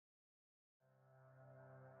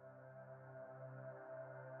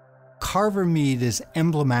Carver Mead is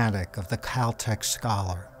emblematic of the Caltech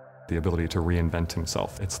scholar. The ability to reinvent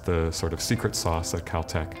himself. It's the sort of secret sauce at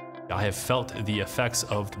Caltech. I have felt the effects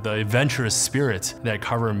of the adventurous spirit that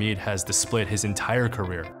Carver Mead has displayed his entire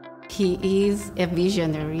career. He is a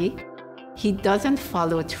visionary. He doesn't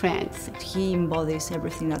follow trends. He embodies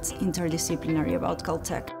everything that's interdisciplinary about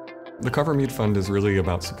Caltech. The Carver Mead Fund is really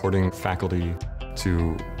about supporting faculty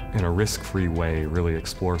to, in a risk-free way, really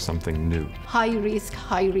explore something new. High-risk,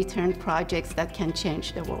 high-return projects that can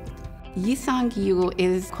change the world. Yisang Yu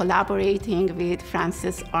is collaborating with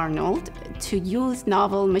Frances Arnold to use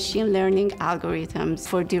novel machine learning algorithms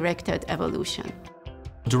for directed evolution.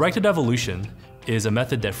 Directed evolution is a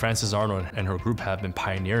method that Frances Arnold and her group have been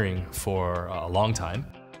pioneering for a long time.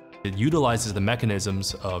 It utilizes the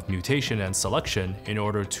mechanisms of mutation and selection in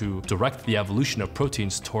order to direct the evolution of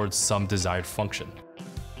proteins towards some desired function.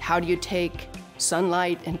 How do you take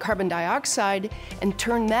sunlight and carbon dioxide and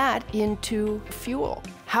turn that into fuel?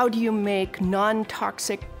 How do you make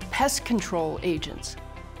non-toxic pest control agents?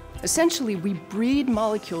 Essentially, we breed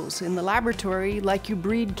molecules in the laboratory like you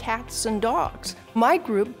breed cats and dogs. My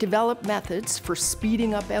group developed methods for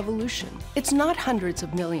speeding up evolution. It's not hundreds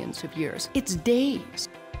of millions of years, it's days.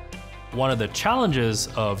 One of the challenges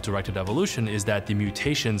of directed evolution is that the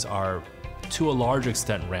mutations are, to a large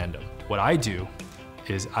extent, random. What I do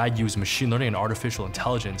is I use machine learning and artificial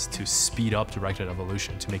intelligence to speed up directed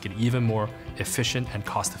evolution, to make it even more efficient and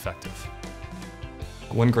cost-effective.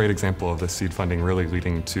 One great example of the seed funding really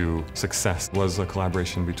leading to success was a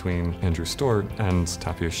collaboration between Andrew Stort and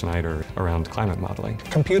Tapio Schneider around climate modeling.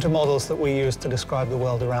 Computer models that we use to describe the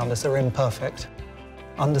world around us are imperfect.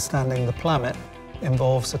 Understanding the planet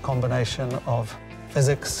involves a combination of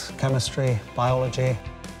physics, chemistry, biology.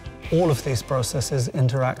 All of these processes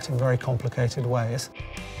interact in very complicated ways.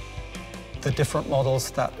 The different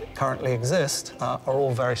models that currently exist are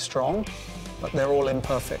all very strong, but they're all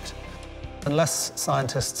imperfect. Unless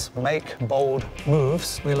scientists make bold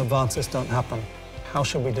moves, real advances don't happen. How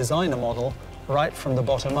should we design a model right from the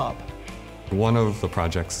bottom up? One of the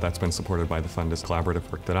projects that's been supported by the fund is collaborative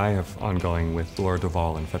work that I have ongoing with Laura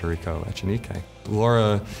Duval and Federico Echenique.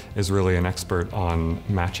 Laura is really an expert on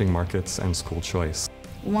matching markets and school choice.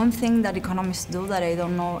 One thing that economists do that I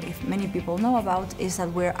don't know if many people know about is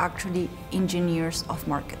that we're actually engineers of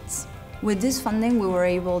markets. With this funding, we were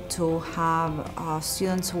able to have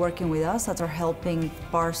students working with us that are helping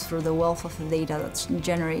parse through the wealth of the data that's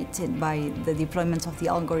generated by the deployment of the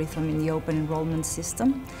algorithm in the open enrollment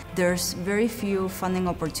system. There's very few funding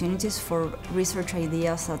opportunities for research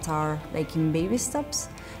ideas that are like in baby steps,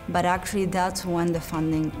 but actually that's when the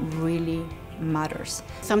funding really matters.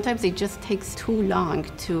 Sometimes it just takes too long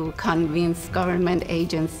to convince government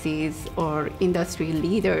agencies or industry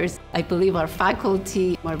leaders. I believe our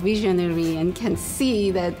faculty are visionary and can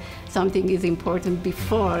see that something is important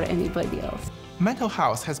before anybody else. Mental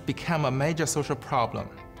health has become a major social problem.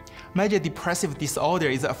 Major depressive disorder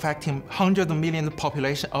is affecting hundreds of millions of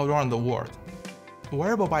population around the world.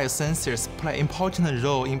 Wearable biosensors play an important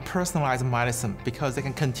role in personalized medicine because they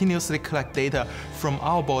can continuously collect data from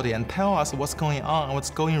our body and tell us what's going on and what's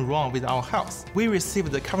going wrong with our health. We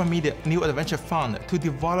received the Carver Mead New Adventure Fund to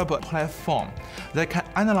develop a platform that can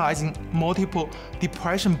analyze multiple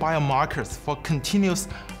depression biomarkers for continuous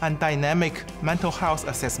and dynamic mental health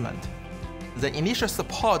assessment. The initial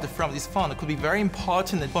support from this fund could be very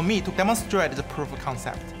important for me to demonstrate the proof of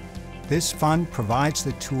concept. This fund provides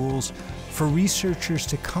the tools for researchers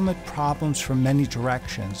to come at problems from many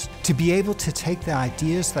directions, to be able to take the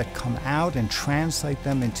ideas that come out and translate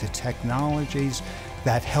them into technologies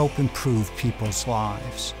that help improve people's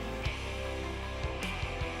lives.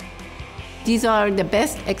 These are the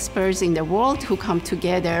best experts in the world who come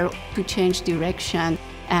together to change direction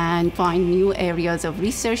and find new areas of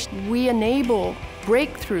research. We enable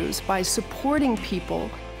breakthroughs by supporting people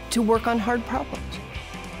to work on hard problems.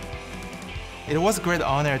 It was a great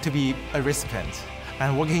honor to be a recipient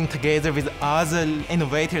and working together with other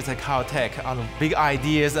innovators at Caltech on big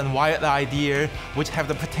ideas and wild ideas which have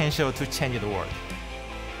the potential to change the world.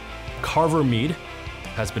 Carver Mead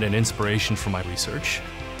has been an inspiration for my research.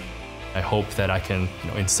 I hope that I can,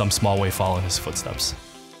 in some small way, follow in his footsteps.